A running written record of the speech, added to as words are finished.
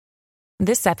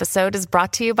This episode is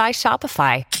brought to you by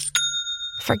Shopify.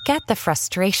 Forget the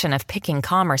frustration of picking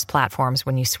commerce platforms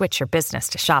when you switch your business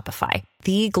to Shopify,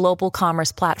 the global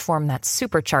commerce platform that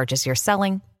supercharges your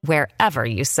selling wherever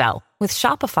you sell. With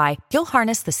Shopify, you'll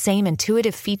harness the same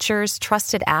intuitive features,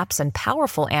 trusted apps, and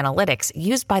powerful analytics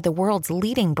used by the world's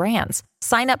leading brands.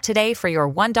 Sign up today for your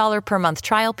 $1 per month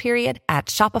trial period at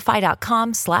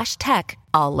shopify.com/tech,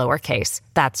 all lowercase.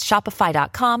 That's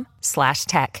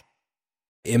shopify.com/tech.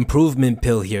 Improvement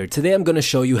Pill here. Today I'm going to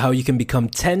show you how you can become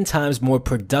 10 times more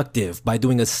productive by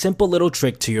doing a simple little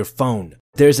trick to your phone.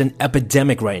 There's an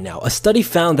epidemic right now. A study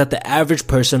found that the average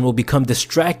person will become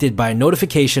distracted by a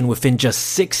notification within just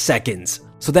 6 seconds.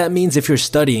 So that means if you're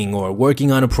studying or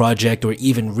working on a project or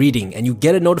even reading and you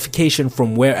get a notification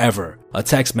from wherever, a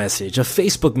text message, a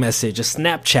Facebook message, a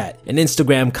Snapchat, an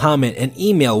Instagram comment, an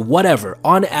email, whatever,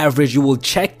 on average you will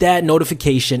check that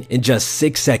notification in just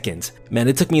 6 seconds. Man,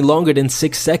 it took me longer than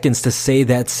 6 seconds to say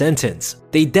that sentence.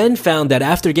 They then found that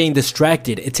after getting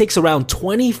distracted, it takes around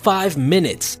 25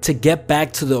 minutes to get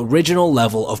back to the original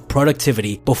level of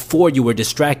productivity before you were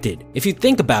distracted. If you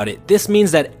think about it, this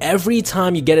means that every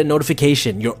time you get a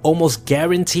notification, you're almost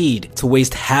guaranteed to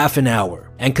waste half an hour.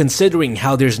 And considering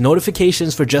how there's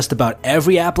notifications for just about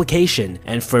every application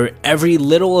and for every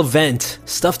little event,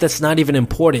 stuff that's not even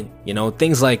important,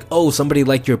 things like, oh, somebody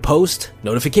liked your post,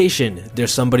 notification.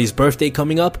 There's somebody's birthday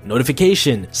coming up,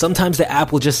 notification. Sometimes the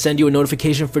app will just send you a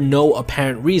notification for no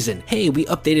apparent reason. Hey, we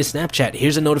updated Snapchat,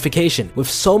 here's a notification. With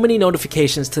so many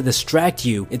notifications to distract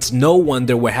you, it's no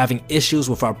wonder we're having issues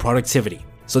with our productivity.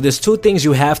 So there's 2 things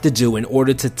you have to do in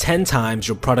order to 10 times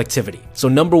your productivity. So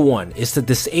number 1 is to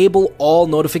disable all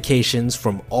notifications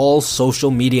from all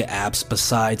social media apps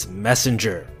besides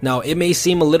Messenger. Now, it may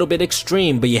seem a little bit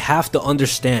extreme, but you have to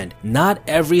understand, not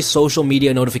every social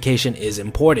media notification is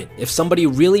important. If somebody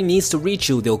really needs to reach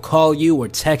you, they'll call you or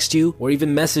text you or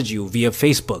even message you via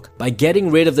Facebook. By getting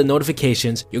rid of the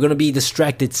notifications, you're going to be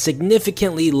distracted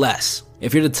significantly less.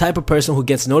 If you're the type of person who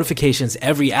gets notifications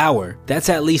every hour, that's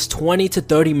at least 20 to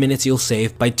 30 minutes you'll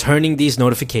save by turning these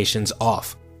notifications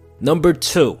off. Number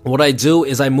 2, what I do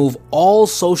is I move all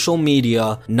social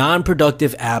media,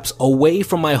 non-productive apps away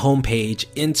from my homepage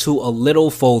into a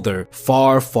little folder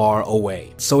far, far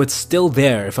away. So it's still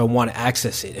there if I want to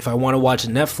access it. If I want to watch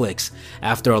Netflix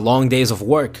after a long days of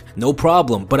work, no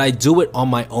problem, but I do it on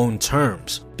my own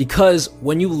terms. Because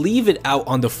when you leave it out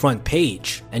on the front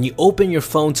page and you open your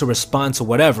phone to respond to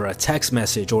whatever, a text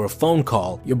message or a phone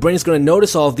call, your brain's going to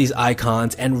notice all of these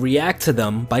icons and react to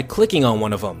them by clicking on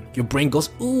one of them. Your brain goes,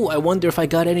 ooh, I wonder if I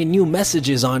got any new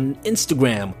messages on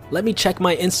Instagram. Let me check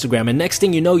my Instagram. And next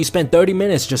thing you know, you spend 30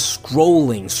 minutes just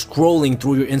scrolling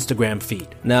through your Instagram feed.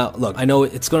 Now, look, I know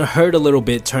it's going to hurt a little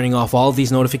bit turning off all of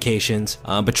these notifications,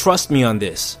 but trust me on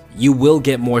this. You will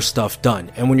get more stuff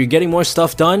done. And when you're getting more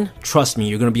stuff done, trust me,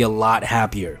 you're going to be a lot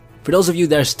happier. For those of you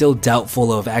that are still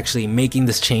doubtful of actually making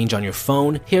this change on your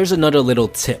phone, here's another little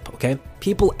tip, okay?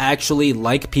 People actually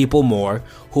like people more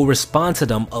who respond to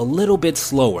them a little bit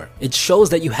slower. It shows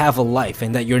that you have a life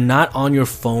and that you're not on your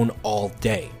phone all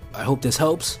day. I hope this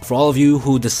helps. For all of you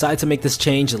who decide to make this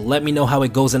change, let me know how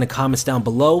it goes in the comments down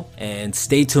below, and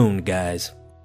stay tuned, guys.